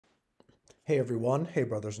Hey everyone, hey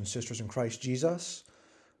brothers and sisters in Christ Jesus.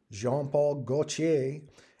 Jean-Paul Gaultier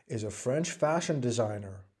is a French fashion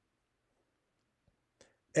designer.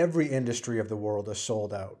 Every industry of the world is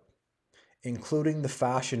sold out, including the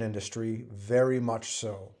fashion industry, very much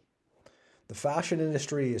so. The fashion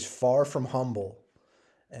industry is far from humble,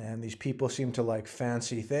 and these people seem to like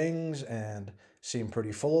fancy things and seem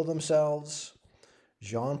pretty full of themselves.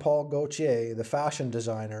 Jean-Paul Gaultier, the fashion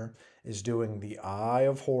designer, is doing the Eye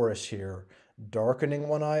of Horus here, darkening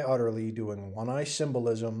one eye utterly, doing one eye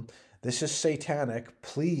symbolism. This is satanic.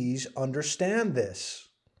 Please understand this.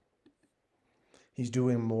 He's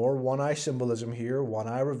doing more one eye symbolism here, one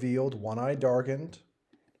eye revealed, one eye darkened.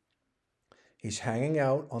 He's hanging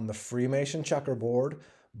out on the Freemason checkerboard,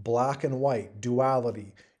 black and white,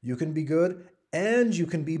 duality. You can be good and you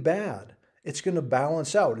can be bad. It's going to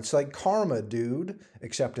balance out. It's like karma, dude,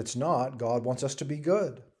 except it's not. God wants us to be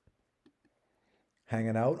good.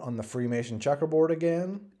 Hanging out on the Freemason checkerboard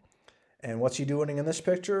again. And what's he doing in this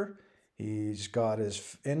picture? He's got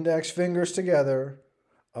his index fingers together,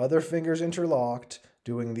 other fingers interlocked,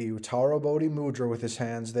 doing the Uttara Bodhi Mudra with his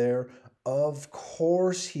hands there. Of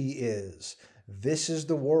course he is. This is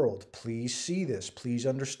the world. Please see this. Please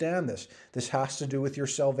understand this. This has to do with your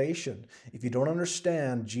salvation. If you don't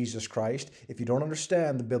understand Jesus Christ, if you don't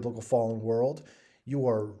understand the biblical fallen world, you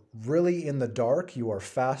are really in the dark. You are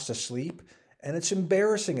fast asleep. And it's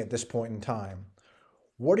embarrassing at this point in time.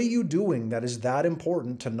 What are you doing that is that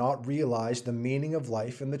important to not realize the meaning of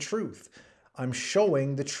life and the truth? I'm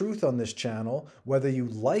showing the truth on this channel, whether you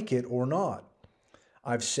like it or not.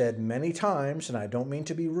 I've said many times, and I don't mean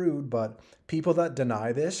to be rude, but people that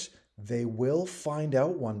deny this, they will find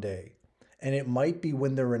out one day. And it might be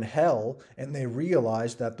when they're in hell and they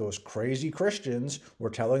realize that those crazy Christians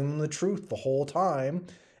were telling them the truth the whole time,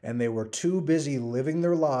 and they were too busy living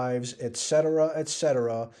their lives,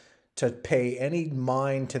 etc., to pay any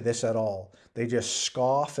mind to this at all. They just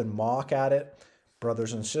scoff and mock at it.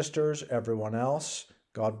 Brothers and sisters, everyone else,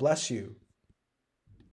 God bless you.